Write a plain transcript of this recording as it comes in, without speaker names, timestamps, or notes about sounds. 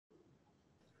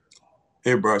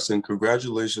Hey Braxton,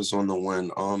 congratulations on the win.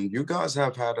 You guys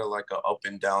have had a up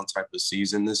and down type of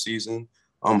season this season.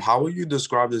 How would you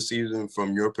describe the season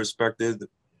from your perspective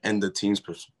and the team's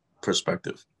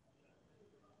perspective?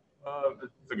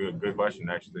 It's a good question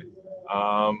actually.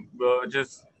 Well,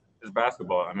 it's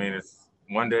basketball. I mean, it's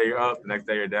one day you're up, the next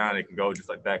day you're down. It can go just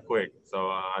like that quick.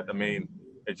 So I mean,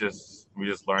 we just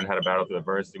learned how to battle through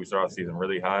adversity. We started the season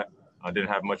really hot. Didn't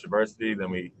have much adversity.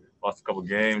 Then we lost a couple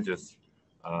games. Just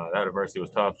that adversity was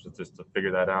tough. Just to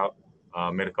figure that out.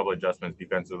 Made a couple adjustments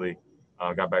defensively.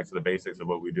 Got back to the basics of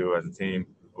what we do as a team.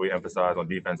 We emphasize on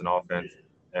defense and offense.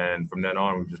 And from then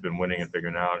on, we've just been winning and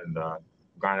figuring out and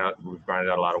we've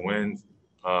grinded out a lot of wins.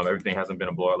 Everything hasn't been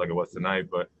a blowout like it was tonight,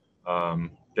 but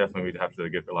definitely we'd have to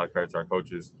give a lot of credit to our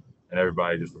coaches and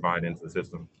everybody just for buying into the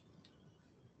system.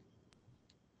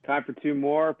 Time for two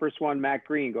more. First one, Matt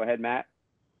Green. Go ahead, Matt.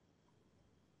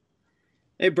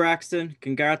 Hey, Braxton.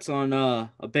 Congrats on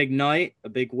a big night, a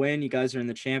big win. You guys are in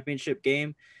the championship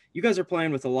game. You guys are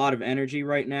playing with a lot of energy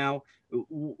right now.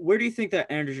 Where do you think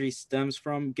that energy stems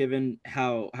from, given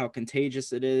how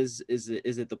contagious it is? Is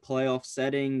it the playoff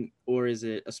setting, or is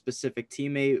it a specific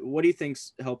teammate? What do you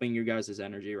think's helping your guys'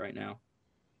 energy right now?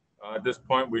 At this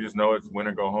point, we just know it's win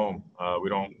or go home. We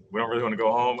don't really want to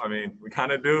go home. I mean, we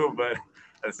kind of do, but at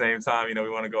the same time, we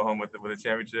want to go home with a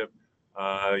championship.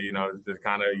 Just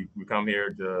kind of we come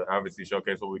here to obviously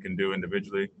showcase what we can do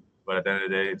individually, but at the end of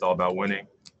the day, it's all about winning.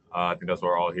 I think that's why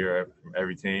we're all here from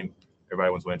every team.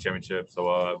 Everybody wants to win a championship.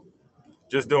 So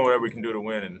just doing whatever we can do to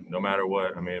win, and no matter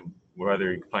what. I mean,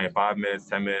 whether you're playing 5 minutes,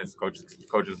 10 minutes,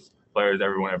 coaches, players,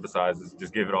 everyone emphasizes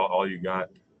just give it all you got.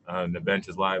 The bench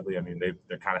is lively. I mean,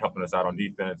 they're kind of helping us out on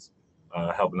defense,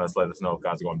 helping us let us know if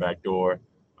guys are going back door,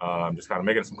 just kind of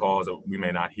making some calls that we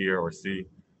may not hear or see.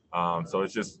 So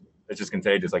it's just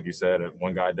contagious, like you said. If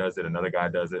one guy does it, another guy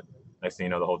does it. Next thing you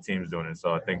know, the whole team's doing it.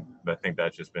 So I think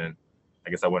that's just been, I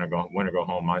guess, that win or go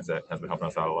home mindset has been helping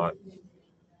us out a lot.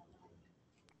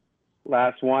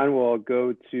 Last one, we'll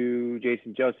go to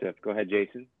Jason Joseph. Go ahead,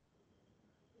 Jason.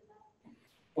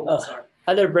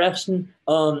 Hi there, Braxton.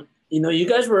 You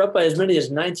guys were up by as many as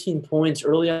 19 points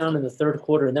early on in the third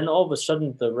quarter, and then all of a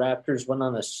sudden the Raptors went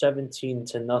on a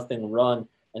 17-0 run.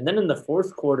 And then in the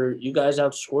fourth quarter, you guys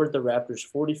outscored the Raptors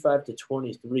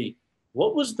 45-23.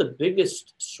 What was the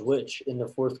biggest switch in the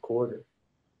fourth quarter?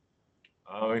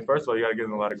 I mean, first of all, you got to give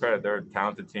them a lot of credit. They're a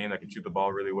talented team that can shoot the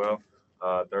ball really well.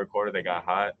 Third quarter, they got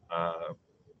hot. I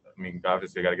mean,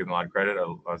 obviously, you got to give them a lot of credit.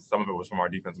 Some of it was from our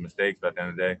defensive mistakes, but at the end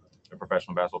of the day, they're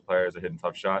professional basketball players. They're hitting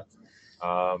tough shots.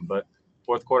 But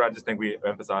fourth quarter, I just think we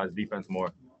emphasized defense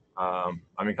more. I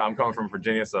mean, I'm coming from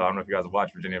Virginia, so I don't know if you guys have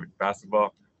watched Virginia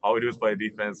basketball. All we do is play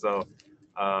defense, so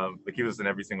they keep us in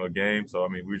every single game. So, I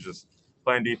mean, we were just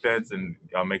playing defense and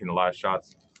making a lot of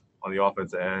shots on the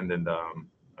offensive end. And,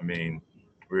 I mean,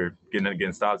 we were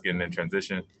getting stops, getting in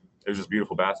transition. It was just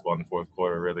beautiful basketball in the fourth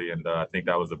quarter, really. And I think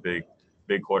that was a big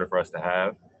quarter for us to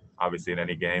have, obviously in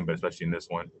any game, but especially in this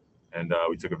one. And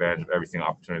we took advantage of every single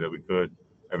opportunity that we could,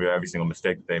 every single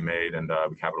mistake that they made, and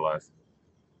we capitalized.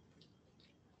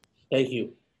 Thank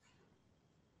you.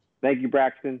 Thank you,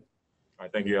 Braxton. All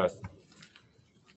right, thank you, guys.